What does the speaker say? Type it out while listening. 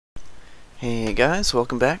Hey guys,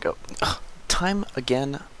 welcome back. Time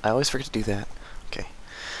again. I always forget to do that. Okay.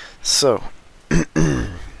 So,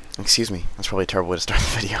 excuse me. That's probably a terrible way to start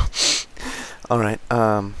the video. Alright,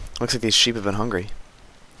 looks like these sheep have been hungry.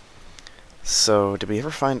 So, did we ever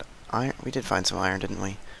find iron? We did find some iron, didn't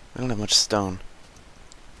we? We don't have much stone.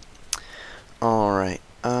 Alright,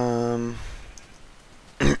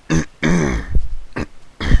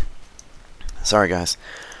 sorry guys.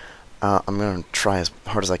 I'm gonna try as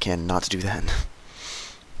hard as I can not to do that.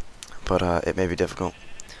 But, it may be difficult.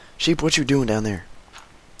 Sheep, what you doing down there?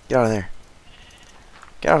 Get out of there.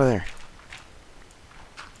 Get out of there.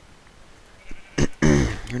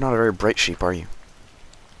 You're not a very bright sheep, are you?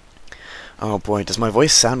 Oh boy, does my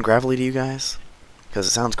voice sound gravelly to you guys? Because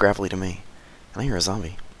it sounds gravelly to me. And I hear a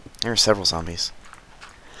zombie. I hear several zombies.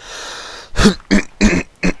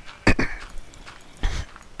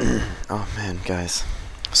 Oh man, guys.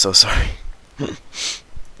 I'm so sorry.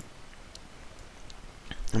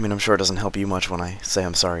 I mean, I'm sure it doesn't help you much when I say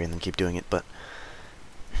I'm sorry and then keep doing it, but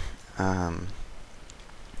I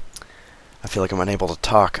feel like I'm unable to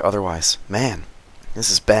talk otherwise. Man, this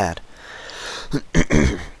is bad.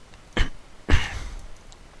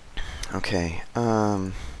 Okay,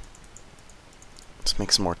 let's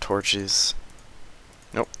make some more torches.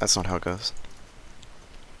 Nope, that's not how it goes.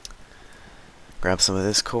 Grab some of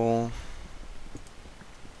this coal.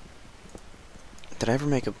 Did I ever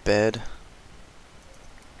make a bed?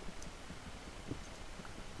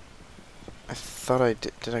 I thought I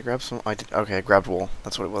did. Did I grab some? I did. Okay, I grabbed wool.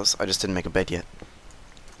 That's what it was. I just didn't make a bed yet.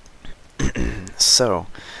 So,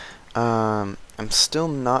 I'm still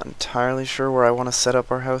not entirely sure where I want to set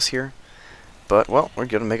up our house here. But, well, we're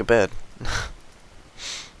gonna make a bed.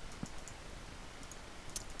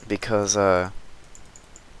 Because,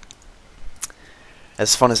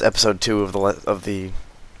 as fun as episode 2 of the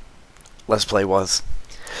Let's Play was,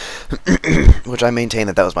 which I maintain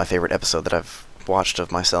that was my favorite episode that I've watched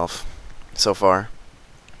of myself so far.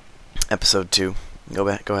 Episode 2. Go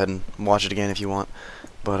ahead and watch it again if you want.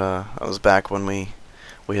 But I was back when we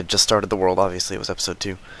had just started the world. Obviously, it was episode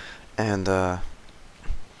 2, and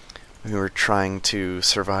we were trying to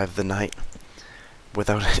survive the night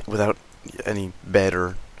without any bed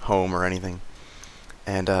or home or anything,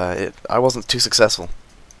 and I wasn't too successful.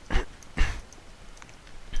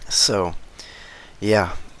 So,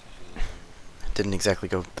 yeah, didn't exactly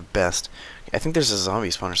go the best. I think there's a zombie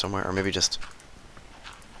spawner somewhere, or maybe just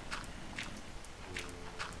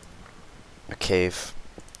a cave.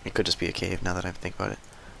 It could just be a cave, now that I think about it.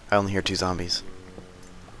 I only hear 2 zombies.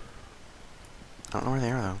 I don't know where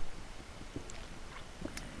they are, though.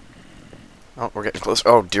 Oh, we're getting closer.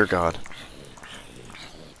 Oh, dear God.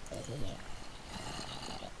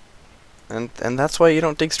 And that's why you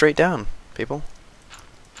don't dig straight down, people.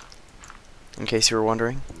 In case you were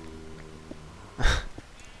wondering.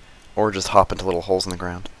 Or just hop into little holes in the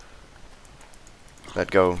ground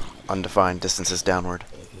that go undefined distances downward.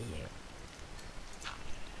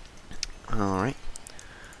 Alright.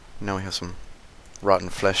 Now we have some rotten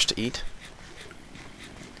flesh to eat.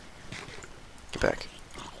 Get back.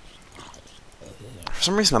 For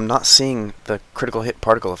some reason I'm not seeing the critical hit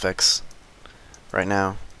particle effects right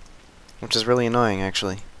now, which is really annoying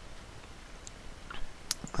actually.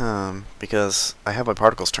 Because I have my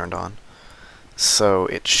particles turned on, so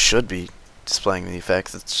it should be displaying the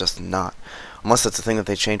effects. It's just not. Unless that's the thing that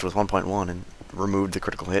they changed with 1.1 and removed the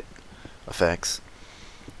critical hit effects.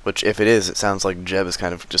 Which, if it is, it sounds like Jeb is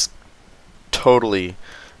kind of just totally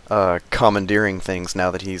commandeering things now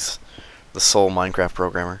that he's the sole Minecraft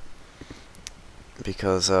programmer.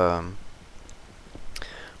 Because, what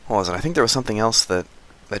was it? I think there was something else that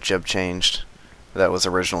Jeb changed that was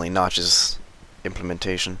originally Notch's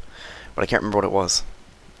implementation, but I can't remember what it was.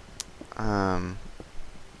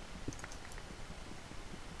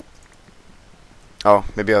 Oh,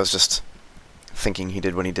 maybe I was just thinking he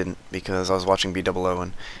did when he didn't, because I was watching BOO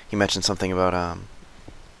and he mentioned something about oh,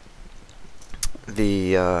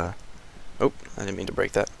 I didn't mean to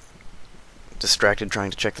break that. Distracted trying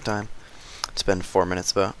to check the time. It's been 4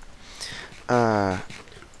 minutes about. But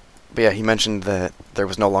yeah, he mentioned that there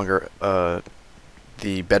was no longer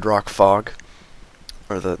the bedrock fog,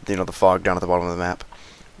 or the fog down at the bottom of the map,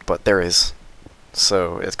 but there is.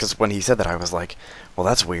 So it's because when he said that, I was like, well,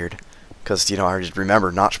 that's weird, because I already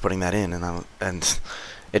remember Notch putting that in, and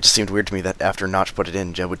it just seemed weird to me that after Notch put it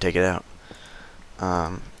in, Jeb would take it out.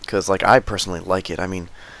 Because like I personally like it. I mean,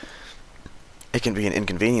 it can be an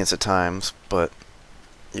inconvenience at times, but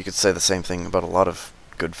you could say the same thing about a lot of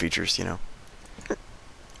good features,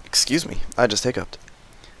 Excuse me, I just hiccuped.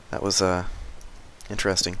 That was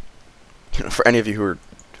interesting. For any of you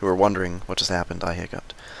who are wondering what just happened, I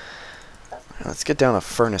hiccuped. Let's get down a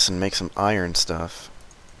furnace and make some iron stuff.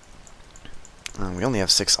 We only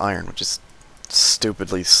have 6 iron, which is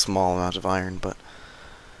stupidly small amount of iron, but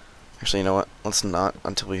actually, you know what? Let's not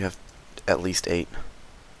until we have at least 8.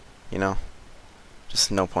 You know?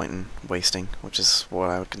 Just no point in wasting, which is what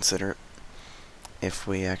I would consider it if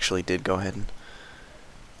we actually did go ahead and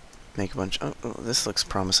make a bunch. Oh, this looks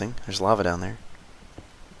promising. There's lava down there.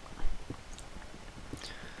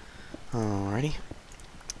 Alrighty.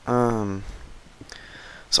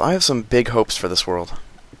 So I have some big hopes for this world.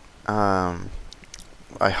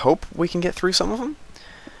 I hope we can get through some of them.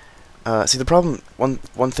 See, the problem, one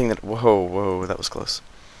thing that, whoa, that was close.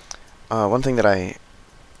 One thing that I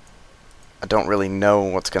don't really know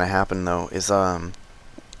what's gonna happen though is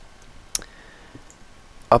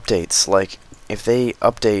updates. Like, if they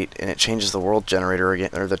update and it changes the world generator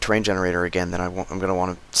again, or the terrain generator again, then I'm gonna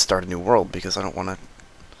want to start a new world, because I don't want to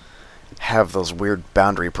have those weird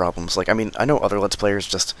boundary problems. Like, I mean, I know other Let's Players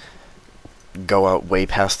just go out way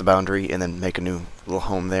past the boundary and then make a new little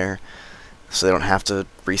home there, so they don't have to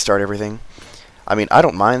restart everything. I mean, I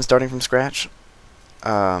don't mind starting from scratch.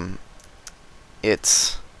 That's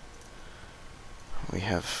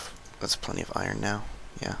plenty of iron now.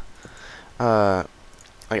 Yeah.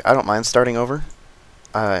 Like, I don't mind starting over.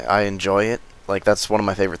 I enjoy it. Like, that's one of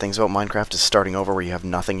my favorite things about Minecraft, is starting over, where you have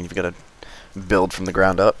nothing and you've got to build from the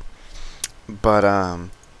ground up. But I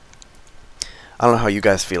don't know how you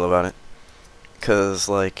guys feel about it, because,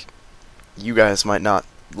 like, you guys might not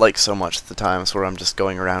like so much the times where I'm just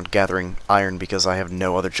going around gathering iron because I have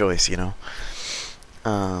no other choice, you know?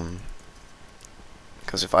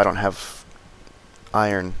 Because if I don't have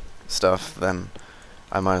iron stuff, then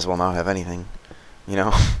I might as well not have anything, you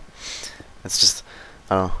know? It's just,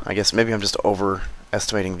 I don't know, I guess maybe I'm just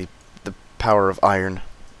overestimating the power of iron,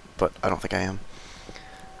 but I don't think I am.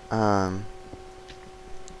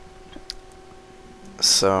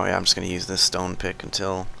 So, yeah, I'm just going to use this stone pick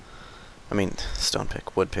until...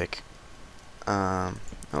 wood pick. Oh,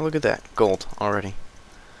 look at that. Gold already.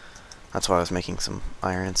 That's why I was making some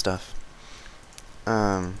iron and stuff.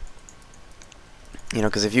 You know,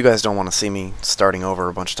 because if you guys don't want to see me starting over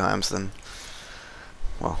a bunch of times, then...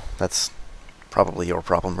 well, that's probably your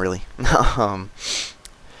problem, really.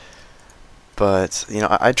 But, you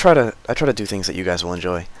know, I try to do things that you guys will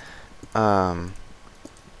enjoy.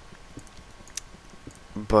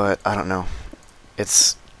 But I don't know.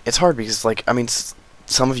 It's hard because, like, I mean,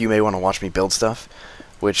 some of you may want to watch me build stuff,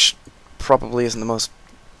 which probably isn't the most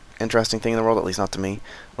interesting thing in the world, at least not to me.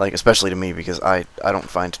 Like, especially to me, because I don't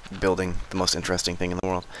find building the most interesting thing in the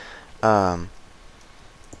world.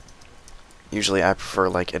 Usually I prefer,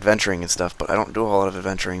 like, adventuring and stuff, but I don't do a whole lot of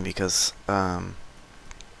adventuring because once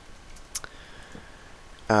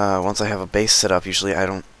I have a base set up, usually I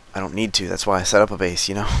don't need to. That's why I set up a base,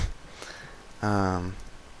 you know.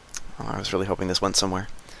 I was really hoping this went somewhere,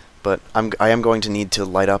 but I am going to need to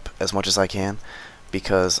light up as much as I can,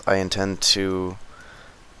 because I intend to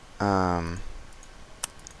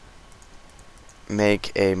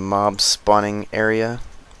make a mob spawning area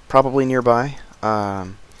probably nearby,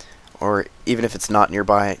 or even if it's not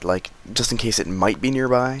nearby, like, just in case it might be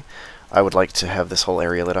nearby, I would like to have this whole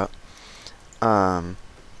area lit up,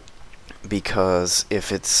 because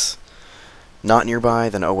if it's not nearby,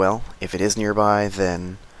 then oh well. If it is nearby,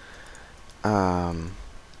 then I'm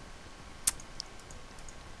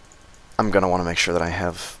gonna want to make sure that I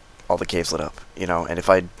have all the caves lit up, you know. And if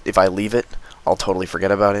I leave it, I'll totally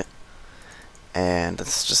forget about it, and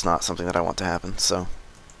it's just not something that I want to happen. So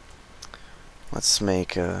let's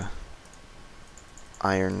make a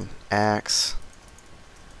iron axe,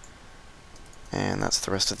 and that's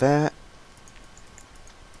the rest of that.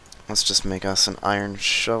 Let's just make us an iron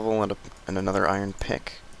shovel and another iron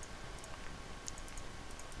pick.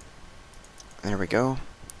 There we go.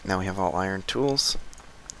 Now we have all iron tools,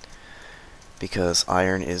 because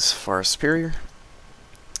iron is far superior.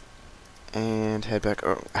 And head back.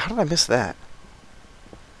 Oh, how did I miss that?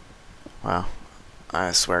 Wow.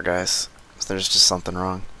 I swear, guys, there's just something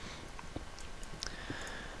wrong.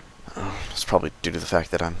 It's probably due to the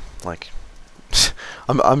fact that I'm, like...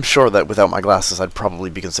 I'm sure that without my glasses I'd probably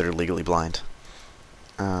be considered legally blind.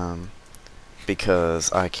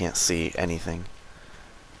 Because I can't see anything.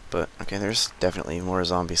 But, okay, there's definitely more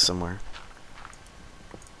zombies somewhere.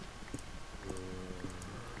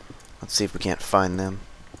 Let's see if we can't find them.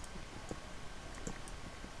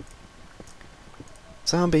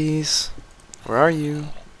 Zombies! Where are you?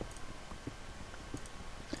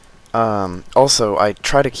 Also, I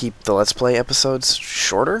try to keep the Let's Play episodes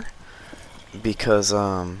shorter, because,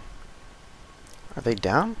 are they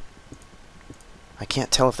down? I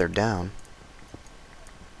can't tell if they're down.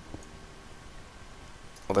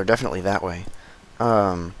 Well, they're definitely that way.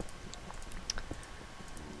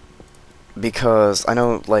 Because I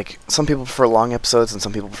know, like, some people prefer long episodes and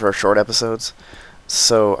some people prefer short episodes.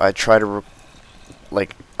 So I try to,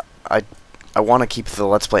 like, I want to keep the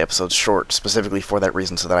Let's Play episodes short, specifically for that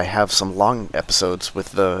reason, so that I have some long episodes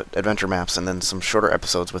with the adventure maps and then some shorter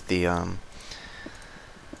episodes with the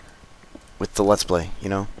Let's Play, you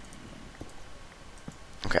know?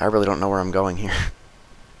 Okay, I really don't know where I'm going here.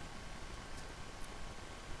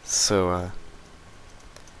 So, it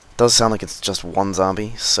does sound like it's just one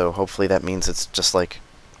zombie, so hopefully that means it's just like...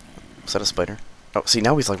 Was that a spider? Oh, see,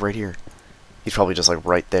 now he's like right here. He's probably just like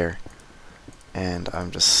right there. And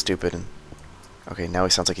I'm just stupid and... Okay, now he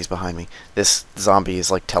sounds like he's behind me. This zombie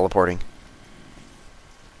is like teleporting.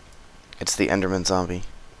 It's the Enderman zombie.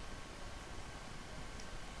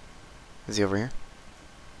 Is he over here?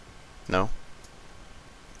 No?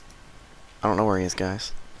 I don't know where he is,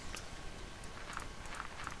 guys.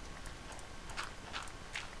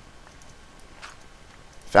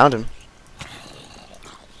 Found him.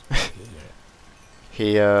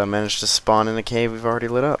 He managed to spawn in a cave we've already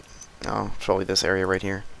lit up. Oh, probably this area right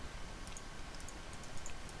here.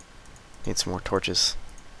 Need some more torches.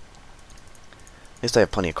 At least I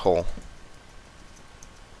have plenty of coal.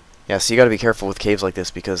 Yeah, so you gotta be careful with caves like this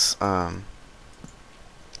because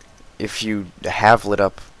if you have lit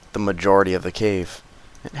up the majority of the cave...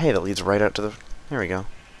 And hey, that leads right out to the... There we go.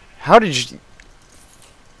 How did you...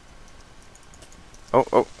 Oh,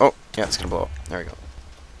 oh, oh. Yeah, it's gonna blow up. There we go.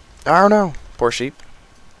 Oh no! Poor sheep.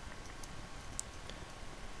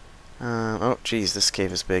 Oh, geez, this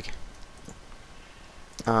cave is big.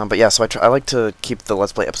 But yeah, so I like to keep the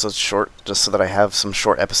Let's Play episodes short, just so that I have some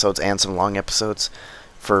short episodes and some long episodes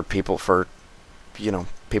for people, you know,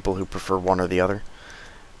 people who prefer one or the other.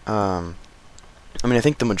 I mean, I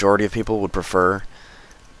think the majority of people would prefer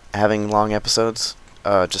having long episodes,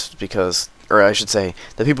 just because, or I should say,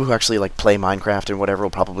 the people who actually like play Minecraft and whatever will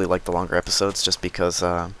probably like the longer episodes, just because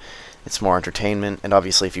it's more entertainment, and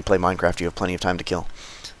obviously if you play Minecraft you have plenty of time to kill.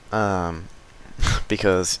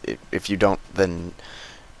 Because if you don't, then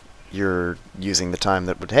you're using the time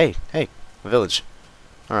that would... Hey, a village.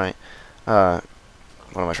 Alright. What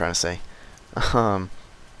am I trying to say?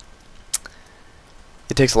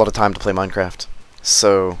 It takes a lot of time to play Minecraft.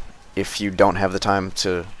 So, if you don't have the time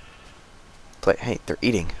to play... Hey, they're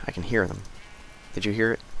eating. I can hear them. Did you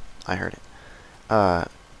hear it? I heard it.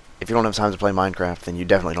 If you don't have time to play Minecraft, then you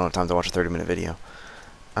definitely don't have time to watch a 30-minute video.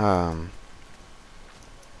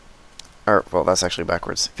 Or, well, that's actually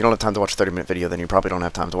backwards. If you don't have time to watch a 30-minute video, then you probably don't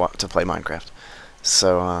have time to play Minecraft.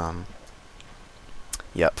 So,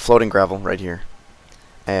 yeah, floating gravel right here.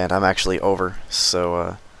 And I'm actually over,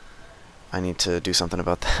 so, I need to do something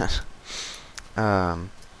about that.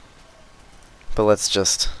 But let's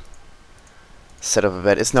just set up a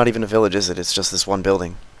bed. It's not even a village, is it? It's just this one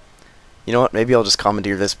building. You know what? Maybe I'll just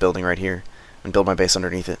commandeer this building right here and build my base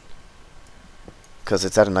underneath it. Because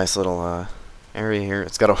it's at a nice little, area here.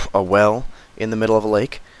 It's got a well in the middle of a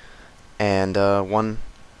lake, and one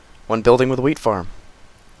building with a wheat farm.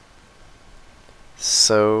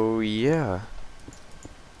 So yeah.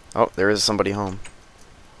 Oh, there is somebody home.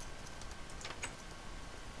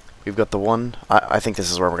 We've got the one. I think this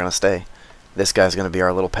is where we're gonna stay. This guy's gonna be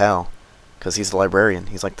our little pal, because he's the librarian.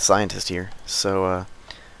 He's like the scientist here. So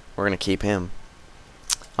we're gonna keep him.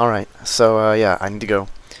 All right. So yeah, I need to go.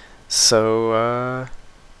 So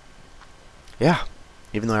yeah,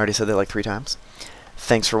 even though I already said that like 3 times.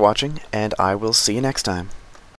 Thanks for watching, and I will see you next time.